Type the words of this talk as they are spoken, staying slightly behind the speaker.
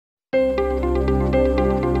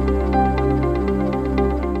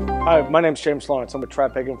Hi, my name's James Lawrence. I'm with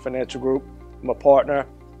Trapegan Financial Group. I'm a partner,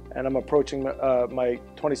 and I'm approaching my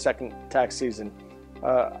 22nd tax season.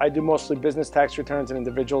 I do mostly business tax returns and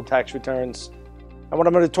individual tax returns. And what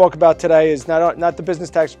I'm going to talk about today is not the business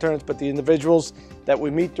tax returns, but the individuals that we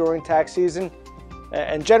meet during tax season.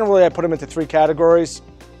 And generally, I put them into three categories.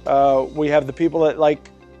 We have the people that like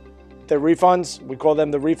their refunds. We call them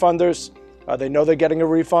the refunders. They know they're getting a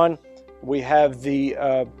refund. We have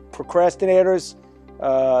the procrastinators,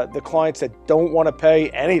 the clients that don't want to pay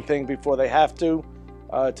anything before they have to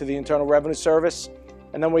the Internal Revenue Service.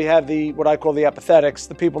 And then we have what I call the apathetics,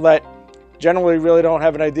 the people that generally really don't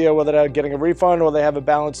have an idea whether they're getting a refund or they have a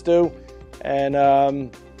balance due.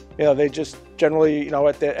 And, they just generally,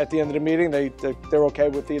 at the end of the meeting, they're okay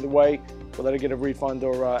with either way, whether they get a refund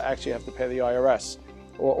or actually have to pay the IRS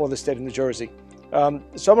or the state of New Jersey. So I'm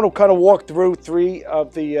going to kind of walk through three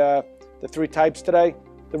of the three types today.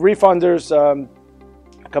 The refunders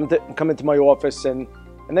come into my office and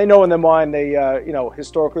they know in their mind they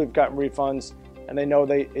historically have gotten refunds, and they know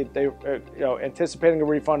they anticipating a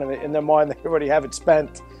refund, and in their mind they already have it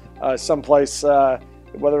spent someplace,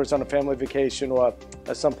 whether it's on a family vacation or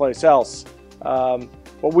someplace else.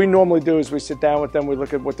 What we normally do is we sit down with them, we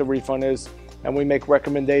look at what the refund is, and we make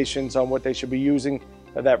recommendations on what they should be using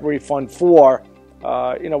that refund for.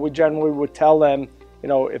 We generally would tell them,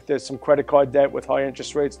 if there's some credit card debt with high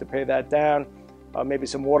interest rates, to pay that down. Maybe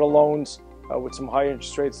some water loans with some high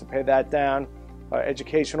interest rates, to pay that down.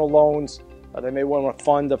 Educational loans, they may want to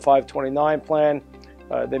fund a 529 plan.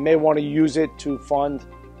 They may want to use it to fund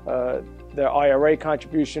their IRA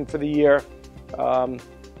contribution for the year.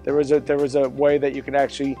 There is a way that you can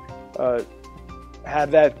actually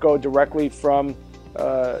have that go directly from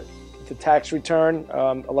the tax return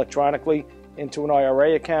electronically into an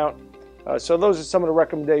IRA account. So those are some of the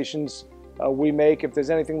recommendations we make. If there's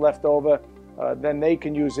anything left over, then they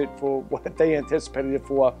can use it for what they anticipated it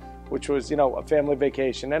for, which was, a family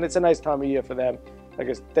vacation. And it's a nice time of year for them. I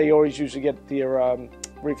guess they always usually get their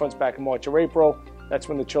refunds back in March or April. That's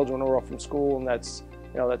when the children are off from school, and that's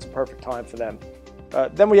a perfect time for them.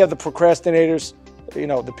 Then we have the procrastinators,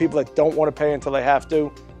 the people that don't want to pay until they have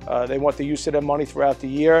to. They want the use of their money throughout the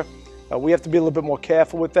year. We have to be a little bit more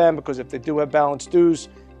careful with them, because if they do have balance dues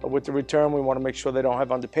with the return, we want to make sure they don't have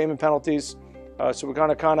underpayment penalties. So we're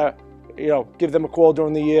going to give them a call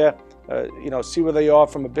during the year, see where they are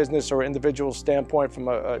from a business or individual standpoint, from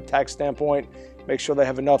a tax standpoint, make sure they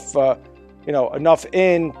have enough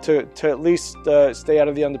in to at least stay out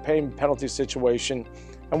of the underpayment penalty situation.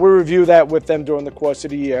 And we review that with them during the course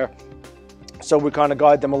of the year. So we kind of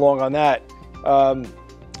guide them along on that.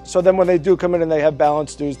 So then when they do come in and they have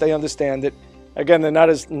balance dues, they understand it. Again, they're not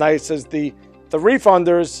as nice as the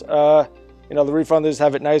refunders. The refunders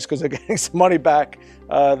have it nice because they're getting some money back.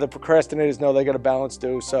 The procrastinators know they got a balance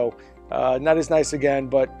due. So not as nice again,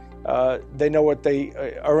 but they know what they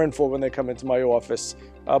are in for when they come into my office.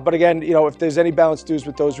 But again, if there's any balance dues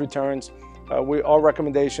with those returns, our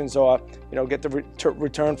recommendations are, get the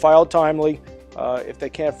return filed timely. If they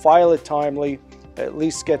can't file it timely, at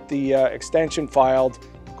least get the extension filed,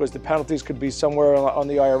 because the penalties could be somewhere on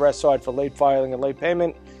the IRS side for late filing and late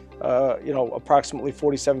payment, approximately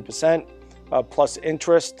 47% plus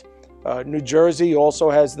interest. New Jersey also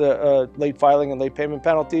has the late filing and late payment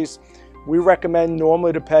penalties. We recommend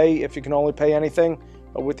normally to pay, if you can only pay anything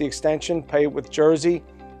with the extension, pay it with Jersey,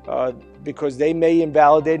 because they may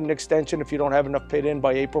invalidate an extension if you don't have enough paid in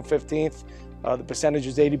by April 15th. The percentage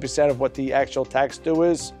is 80% of what the actual tax due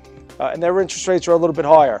is. And their interest rates are a little bit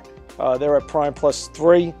higher. They're at prime plus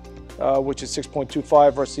 3, which is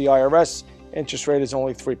 6.25, versus the IRS interest rate is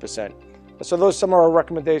only 3%. So those are some of our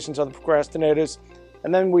recommendations on the procrastinators.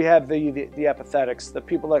 And then we have the apathetics, the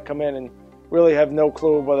people that come in and really have no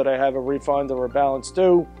clue whether they have a refund or a balance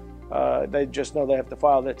due. They just know they have to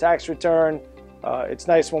file their tax return. It's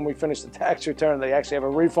nice when we finish the tax return, they actually have a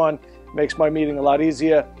refund. It makes my meeting a lot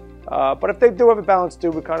easier. But if they do have a balance due,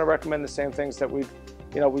 we kind of recommend the same things that we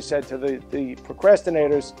said to the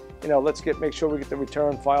procrastinators. Let's make sure we get the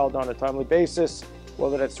return filed on a timely basis,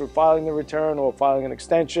 whether that's through filing the return or filing an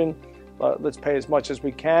extension. Let's pay as much as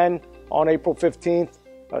we can on April 15th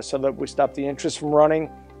so that we stop the interest from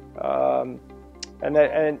running. And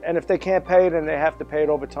if they can't pay it and they have to pay it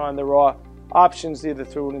over time, there are options either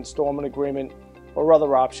through an installment agreement or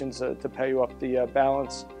other options to pay you up the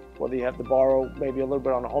balance, whether you have to borrow maybe a little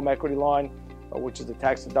bit on a home equity line, which is the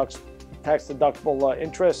tax deductible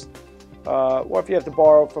interest, or if you have to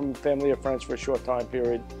borrow from family or friends for a short time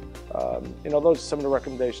period. Those are some of the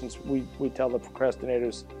recommendations we tell the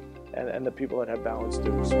procrastinators and the people that have balance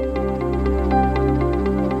dues.